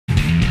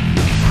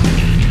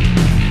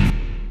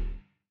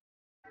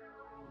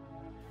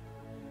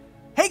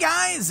Hey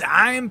guys,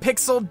 I'm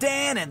Pixel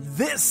Dan, and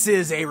this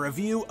is a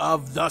review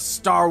of the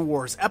Star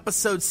Wars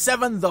Episode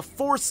 7, The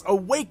Force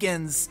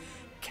Awakens,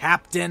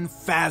 Captain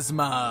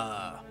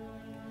Phasma.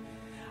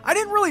 I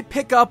didn't really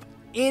pick up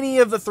any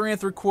of the 3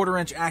 3/4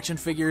 inch action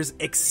figures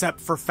except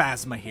for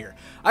Phasma here.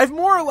 I've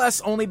more or less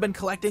only been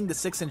collecting the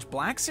 6-inch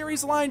Black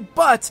Series line,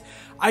 but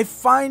I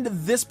find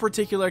this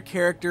particular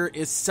character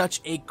is such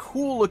a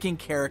cool looking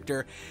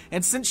character,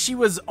 and since she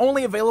was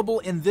only available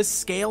in this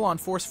scale on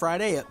Force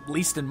Friday, at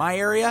least in my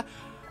area,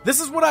 this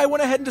is what I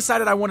went ahead and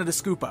decided I wanted to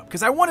scoop up,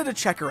 because I wanted to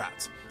check her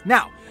out.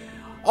 Now,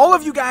 all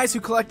of you guys who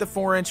collect the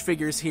 4-inch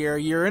figures here,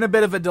 you're in a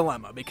bit of a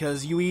dilemma,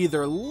 because you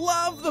either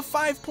love the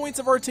 5 points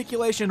of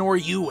articulation or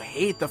you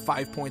hate the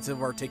 5 points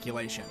of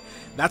articulation.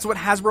 That's what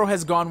Hasbro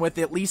has gone with,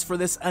 at least for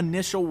this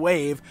initial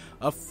wave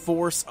of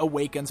Force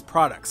Awakens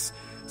products.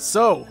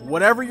 So,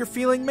 whatever your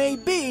feeling may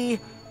be,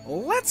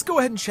 let's go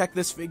ahead and check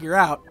this figure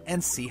out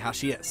and see how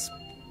she is.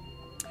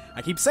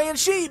 I keep saying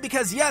she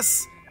because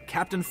yes,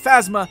 Captain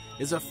Phasma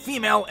is a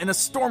female in a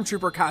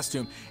stormtrooper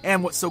costume,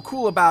 and what's so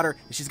cool about her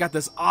is she's got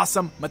this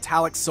awesome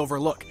metallic silver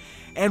look.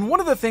 And one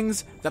of the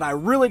things that I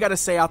really got to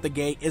say out the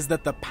gate is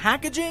that the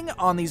packaging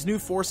on these new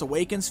Force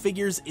Awakens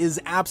figures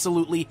is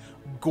absolutely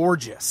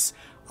gorgeous.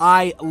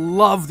 I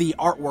love the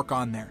artwork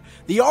on there.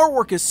 The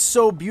artwork is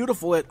so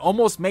beautiful it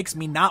almost makes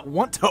me not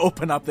want to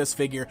open up this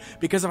figure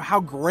because of how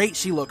great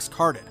she looks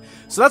carded.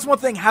 So that's one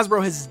thing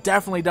Hasbro has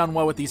definitely done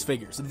well with these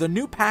figures. The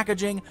new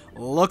packaging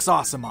looks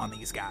awesome on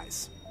these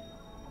guys.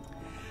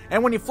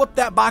 And when you flip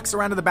that box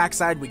around to the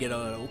backside, we get a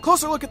little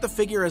closer look at the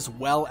figure as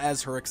well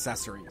as her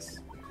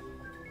accessories.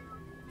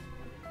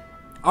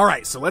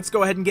 Alright, so let's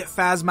go ahead and get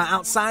Phasma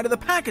outside of the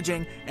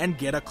packaging and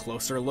get a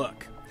closer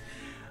look.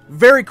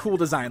 Very cool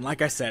design,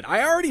 like I said.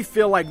 I already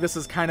feel like this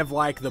is kind of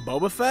like the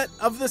Boba Fett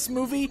of this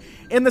movie,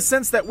 in the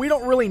sense that we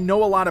don't really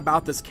know a lot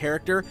about this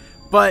character,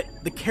 but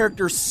the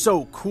character's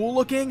so cool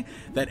looking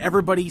that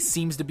everybody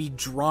seems to be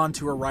drawn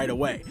to her right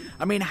away.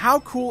 I mean,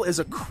 how cool is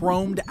a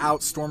chromed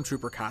out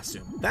Stormtrooper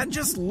costume? That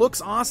just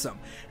looks awesome.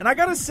 And I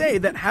gotta say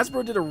that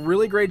Hasbro did a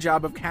really great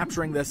job of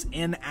capturing this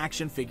in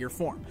action figure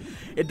form.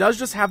 It does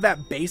just have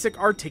that basic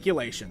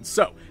articulation.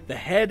 So, the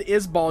head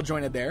is ball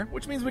jointed there,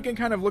 which means we can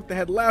kind of look the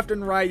head left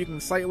and right, you can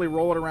slightly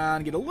roll it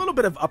around, get a little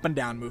bit of up and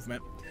down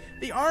movement.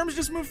 The arms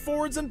just move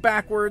forwards and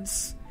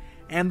backwards,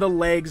 and the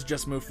legs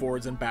just move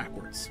forwards and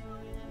backwards.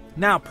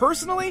 Now,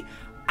 personally,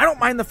 I don't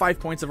mind the 5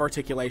 points of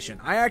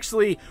articulation. I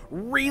actually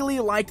really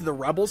liked the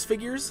Rebels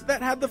figures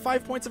that had the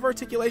 5 points of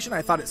articulation.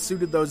 I thought it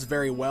suited those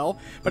very well.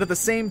 But at the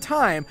same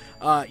time,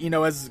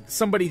 as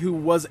somebody who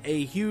was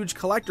a huge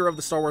collector of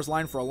the Star Wars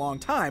line for a long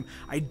time,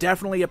 I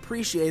definitely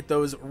appreciate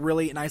those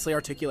really nicely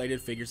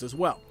articulated figures as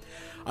well.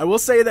 I will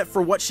say that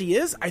for what she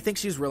is, I think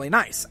she's really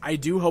nice. I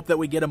do hope that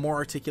we get a more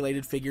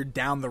articulated figure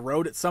down the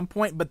road at some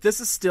point, but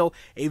this is still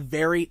a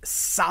very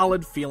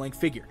solid feeling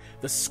figure.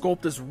 The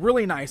sculpt is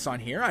really nice on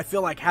here. I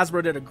feel like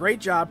Hasbro did a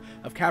great job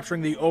of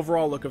capturing the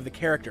overall look of the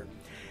character.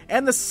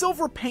 And the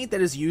silver paint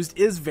that is used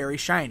is very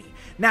shiny.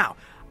 Now,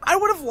 I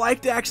would have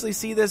liked to actually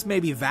see this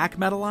maybe vac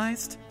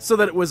metalized, so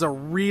that it was a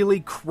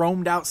really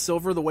chromed out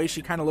silver the way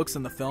she kind of looks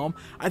in the film.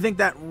 I think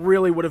that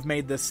really would have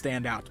made this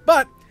stand out.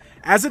 But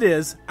as it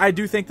is, I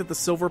do think that the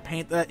silver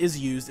paint that is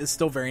used is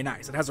still very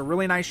nice. It has a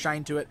really nice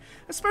shine to it,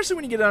 especially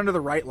when you get it under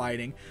the right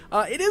lighting.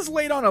 It is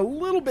laid on a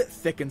little bit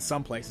thick in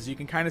some places. You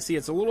can kind of see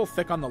it's a little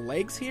thick on the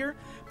legs here,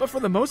 but for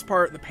the most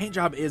part, the paint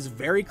job is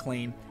very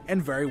clean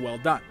and very well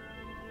done.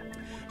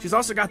 She's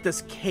also got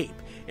this cape.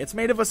 It's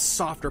made of a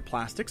softer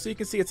plastic, so you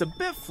can see it's a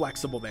bit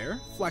flexible there.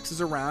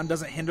 Flexes around,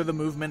 doesn't hinder the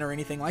movement or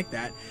anything like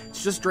that.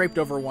 It's just draped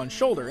over one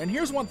shoulder. And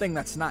here's one thing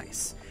that's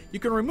nice. You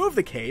can remove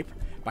the cape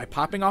by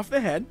popping off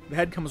the head. The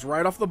head comes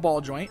right off the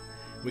ball joint.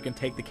 We can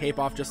take the cape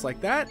off just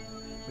like that.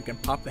 We can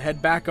pop the head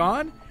back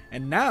on.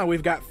 And now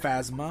we've got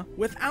Phasma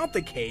without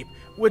the cape,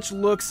 which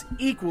looks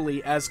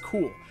equally as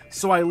cool.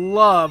 So I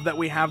love that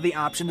we have the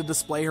option to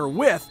display her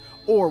with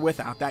or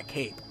without that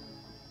cape.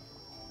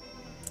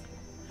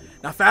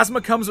 Now,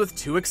 Phasma comes with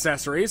 2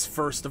 accessories.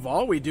 First of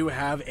all, we do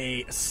have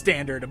a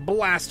standard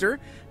blaster,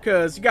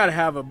 because you gotta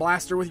have a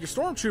blaster with your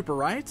Stormtrooper,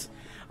 right?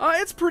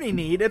 It's pretty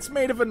neat. It's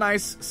made of a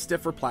nice,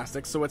 stiffer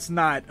plastic, so it's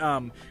not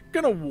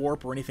gonna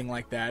warp or anything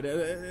like that.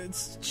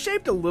 It's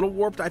shaped a little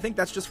warped. I think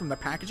that's just from the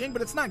packaging,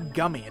 but it's not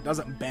gummy. It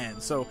doesn't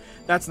bend, so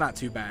that's not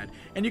too bad.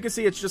 And you can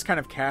see it's just kind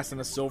of cast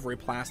in a silvery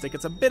plastic.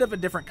 It's a bit of a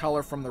different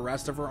color from the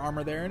rest of her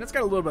armor there, and it's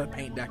got a little bit of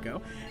paint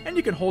deco. And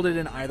you can hold it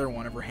in either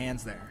one of her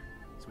hands there.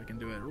 So we can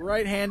do it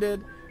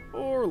right-handed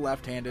or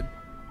left-handed,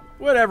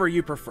 whatever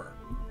you prefer.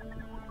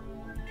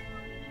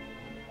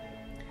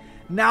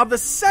 Now, the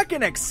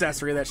second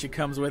accessory that she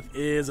comes with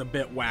is a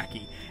bit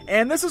wacky.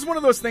 And this is one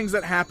of those things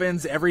that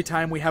happens every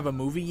time we have a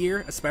movie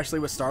year, especially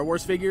with Star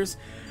Wars figures.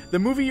 The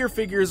movie year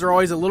figures are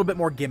always a little bit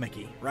more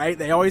gimmicky, right?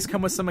 They always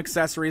come with some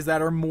accessories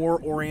that are more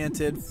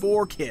oriented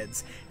for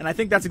kids. And I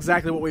think that's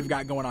exactly what we've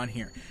got going on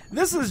here.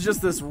 This is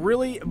just this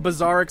really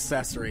bizarre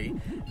accessory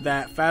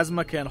that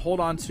Phasma can hold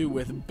on to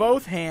with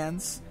both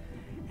hands.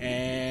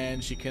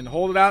 And she can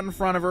hold it out in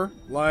front of her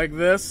like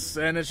this,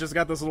 and it's just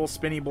got this little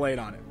spinny blade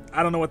on it.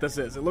 I don't know what this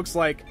is. It looks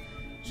like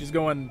she's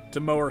going to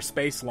mow her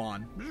space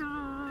lawn.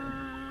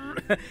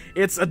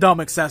 It's a dumb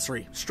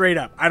accessory, straight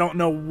up. I don't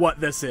know what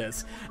this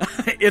is.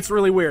 It's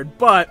really weird,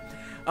 but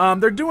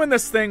they're doing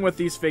this thing with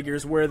these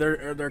figures where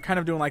they're kind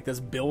of doing like this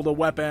build a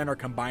weapon or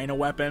combine a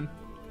weapon.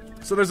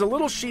 So there's a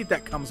little sheet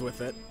that comes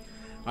with it.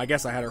 I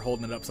guess I had her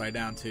holding it upside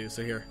down too,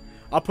 so here.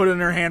 I'll put it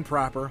in her hand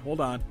proper. Hold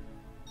on.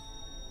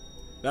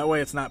 That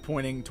way it's not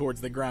pointing towards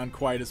the ground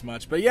quite as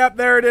much. But yep,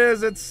 there it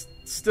is. It's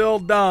still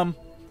dumb,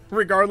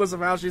 regardless of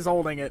how she's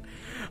holding it.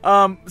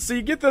 So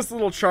you get this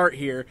little chart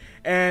here,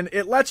 and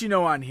it lets you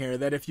know on here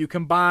that if you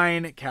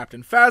combine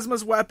Captain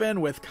Phasma's weapon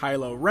with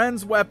Kylo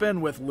Ren's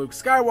weapon with Luke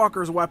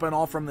Skywalker's weapon,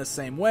 all from this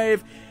same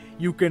wave,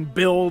 you can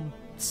build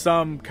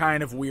some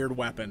kind of weird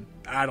weapon.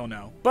 I don't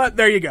know. But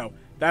there you go.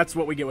 That's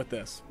what we get with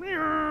this.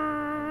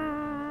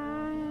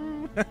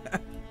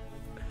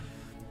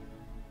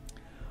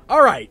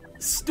 Alright,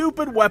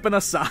 stupid weapon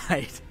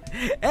aside,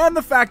 and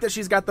the fact that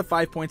she's got the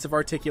 5 points of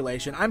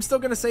articulation, I'm still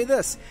going to say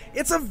this.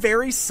 It's a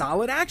very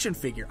solid action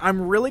figure.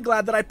 I'm really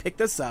glad that I picked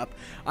this up.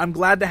 I'm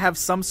glad to have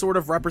some sort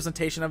of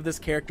representation of this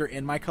character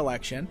in my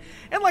collection.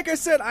 And like I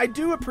said, I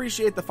do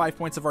appreciate the 5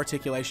 points of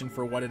articulation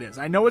for what it is.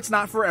 I know it's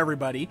not for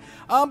everybody,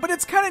 but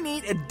it's kind of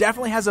neat. It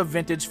definitely has a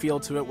vintage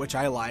feel to it, which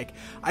I like.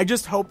 I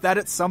just hope that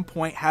at some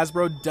point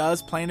Hasbro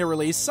does plan to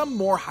release some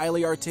more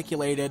highly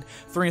articulated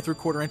 3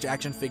 3/4 inch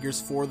action figures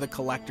for the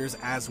collectors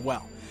as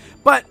well.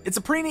 But it's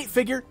a pretty neat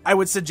figure. I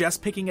would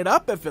suggest picking it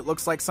up if it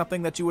looks like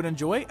something that you would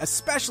enjoy,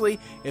 especially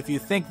if you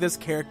think this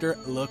character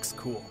looks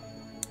cool.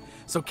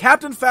 So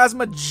Captain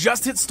Phasma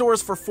just hit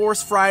stores for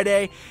Force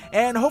Friday,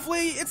 and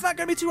hopefully it's not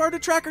going to be too hard to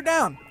track her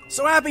down.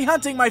 So happy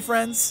hunting, my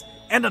friends,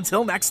 and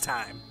until next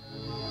time.